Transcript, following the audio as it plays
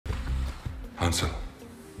Hansel,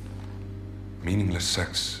 meaningless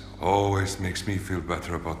sex always makes me feel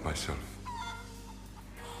better about myself.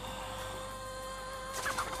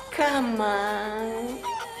 Come on.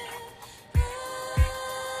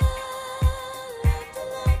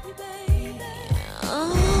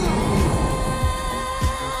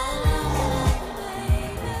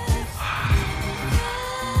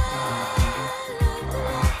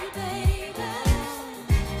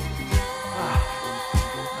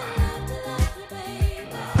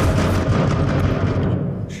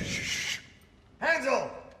 Hansel!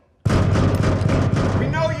 We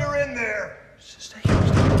know you're in there.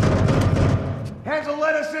 Hansel,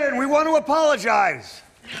 let us in. We want to apologize.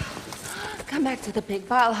 Come back to the big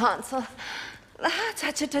pile, Hansel.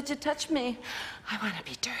 Touch me. I want to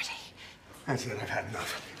be dirty. That's it. I've had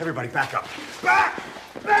enough. Everybody back up. Back!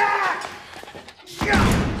 Back! Yeah!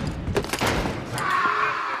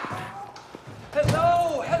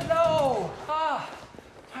 Hello, hello. Ah,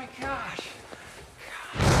 my gosh.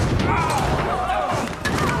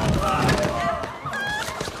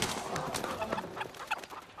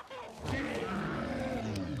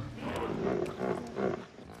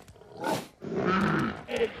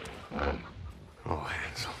 Oh,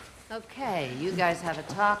 Hansel. Okay, you guys have a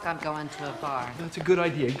talk. I'm going to a bar. That's a good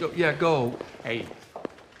idea. Go, yeah, go. Hey,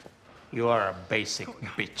 you are a basic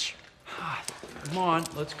bitch. Come on,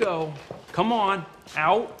 let's go. Come on,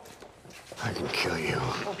 out. I can kill you.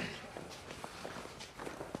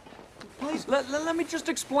 Please, let me just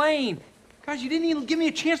explain. Guys, you didn't even give me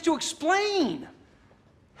a chance to explain.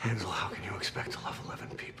 Hansel, how can you expect to love 11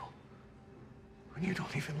 people when you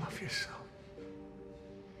don't even love yourself?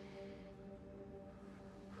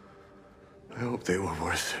 I hope they were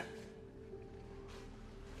worth it.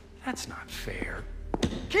 That's not fair.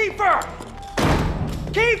 Kiefer!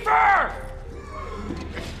 Kiefer!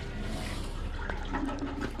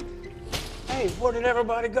 Hey, where did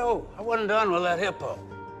everybody go? I wasn't done with that hippo.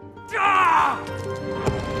 Ah!